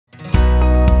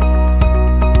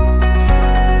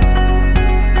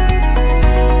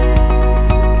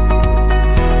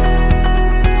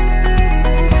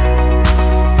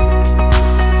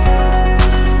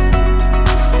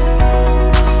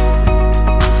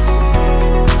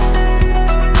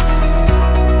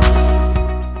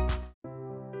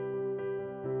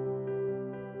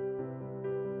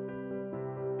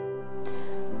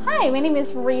Hi, my name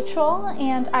is Rachel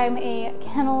and I'm a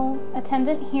kennel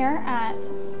attendant here at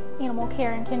Animal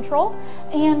Care and Control,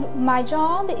 and my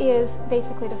job is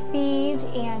basically to feed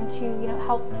and to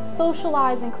help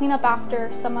socialize and clean up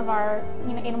after some of our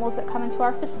animals that come into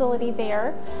our facility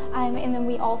there, and then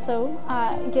we also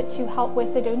get to help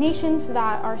with the donations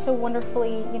that are so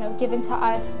wonderfully given to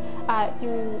us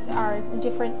through our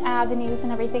different avenues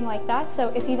and everything like that. So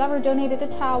if you've ever donated a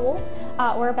towel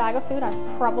or a bag of food,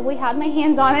 I've probably had my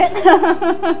hands on it.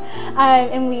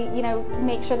 And we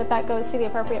make sure that that goes to the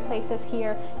appropriate places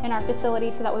here in our facility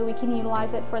so that way we can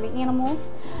utilize it for the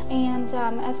animals. And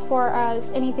as far as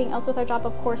anything else with our job,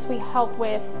 of course, we help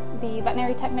with the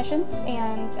veterinary technicians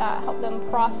and help them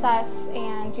process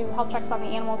and do health checks on the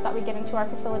animals that we get into our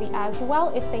facility as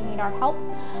well if they need our help.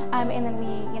 And then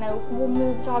we'll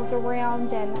move dogs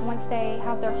around, and once they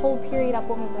have their hold period up,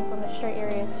 we'll move them from the stray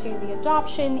area to the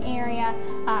adoption area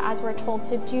as we're told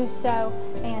to do so,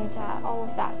 and all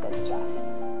of that good stuff.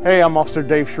 Hey, I'm Officer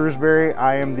Dave Shrewsbury.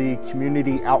 I am the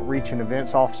Community Outreach and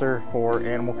Events Officer for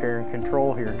Animal Care and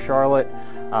Control here in Charlotte.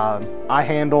 I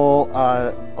handle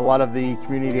a lot of the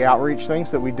community outreach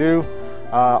things that we do.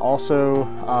 Also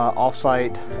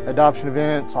off-site adoption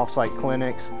events, off-site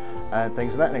clinics,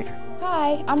 things of that nature.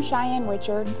 Hi, I'm Cheyenne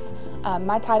Richards.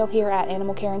 My title here at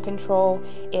Animal Care and Control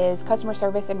is Customer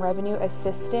Service and Revenue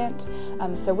Assistant.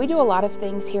 So we do a lot of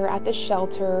things here at the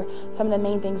shelter. Some of the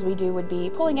main things we do would be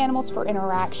pulling animals for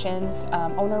interactions,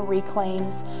 owner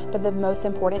reclaims, but the most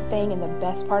important thing and the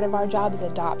best part of our job is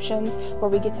adoptions, where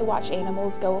we get to watch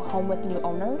animals go home with new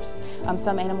owners.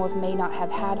 Some animals may not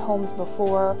have had homes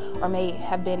before or may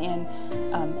have been in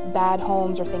bad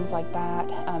homes or things like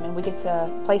that, and we get to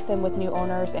place them with new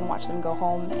owners and watch them go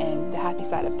home and the happy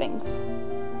side of things.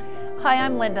 Hi,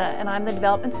 I'm Linda, and I'm the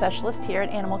Development Specialist here at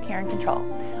Animal Care and Control.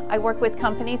 I work with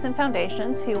companies and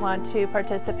foundations who want to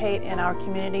participate in our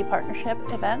community partnership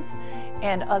events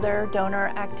and other donor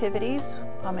activities,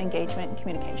 engagement and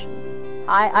communications.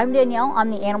 Hi, I'm Danielle. I'm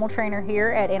the animal trainer here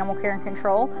at Animal Care and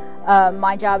Control.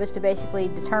 My job is to basically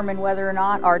determine whether or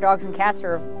not our dogs and cats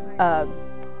are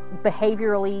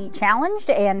behaviorally challenged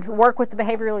and work with the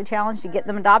behaviorally challenged to get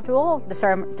them adoptable,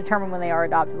 determine when they are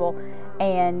adoptable,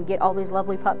 and get all these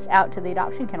lovely pups out to the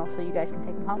adoption kennel so you guys can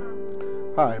take them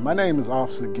home. Hi, my name is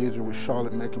Officer Gidger with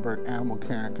Charlotte Mecklenburg Animal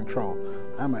Care and Control.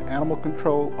 I'm an animal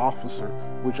control officer,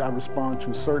 which I respond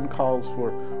to certain calls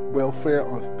for welfare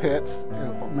of pets,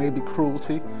 maybe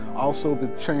cruelty, also the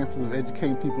chances of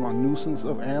educating people on nuisance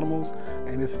of animals,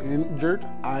 and if injured,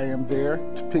 I am there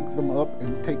to pick them up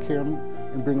and take care of them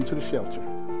and bring them to the shelter.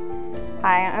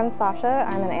 Hi, I'm Sasha.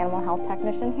 I'm an animal health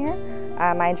technician here.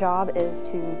 My job is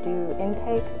to do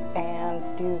intake and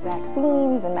do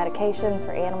vaccines and medications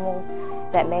for animals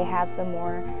that may have some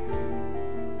more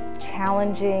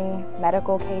challenging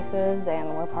medical cases, and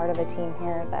we're part of a team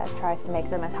here that tries to make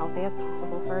them as healthy as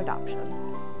possible for adoption.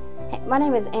 Hey, my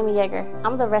name is Amy Yeager.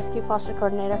 I'm the Rescue Foster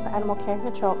Coordinator for Animal Care and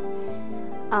Control.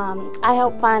 I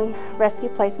help find rescue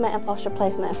placement and foster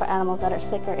placement for animals that are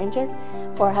sick or injured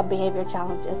or have behavior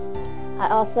challenges. I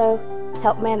also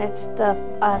help manage the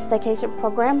staycation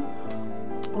program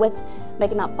with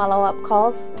making up follow-up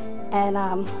calls and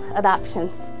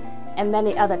adoptions and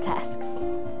many other tasks.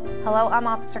 Hello, I'm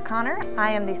Officer Connor.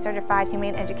 I am the Certified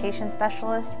Humane Education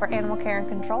Specialist for Animal Care and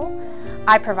Control.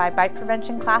 I provide bite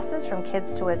prevention classes from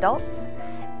kids to adults,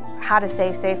 how to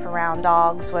stay safe around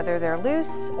dogs, whether they're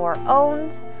loose or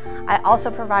owned. I also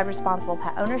provide responsible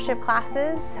pet ownership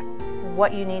classes,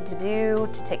 what you need to do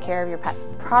to take care of your pets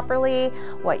properly,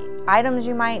 what items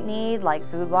you might need like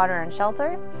food, water, and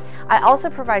shelter. I also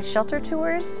provide shelter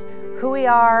tours, who we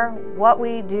are, what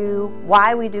we do,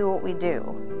 why we do what we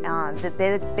do.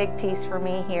 The big piece for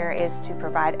me here is to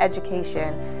provide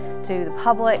education to the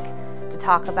public, to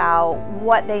talk about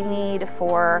what they need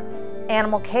for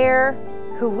animal care,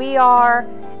 who we are,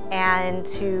 and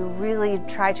to really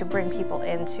try to bring people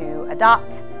in to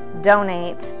adopt,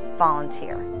 donate,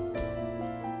 volunteer.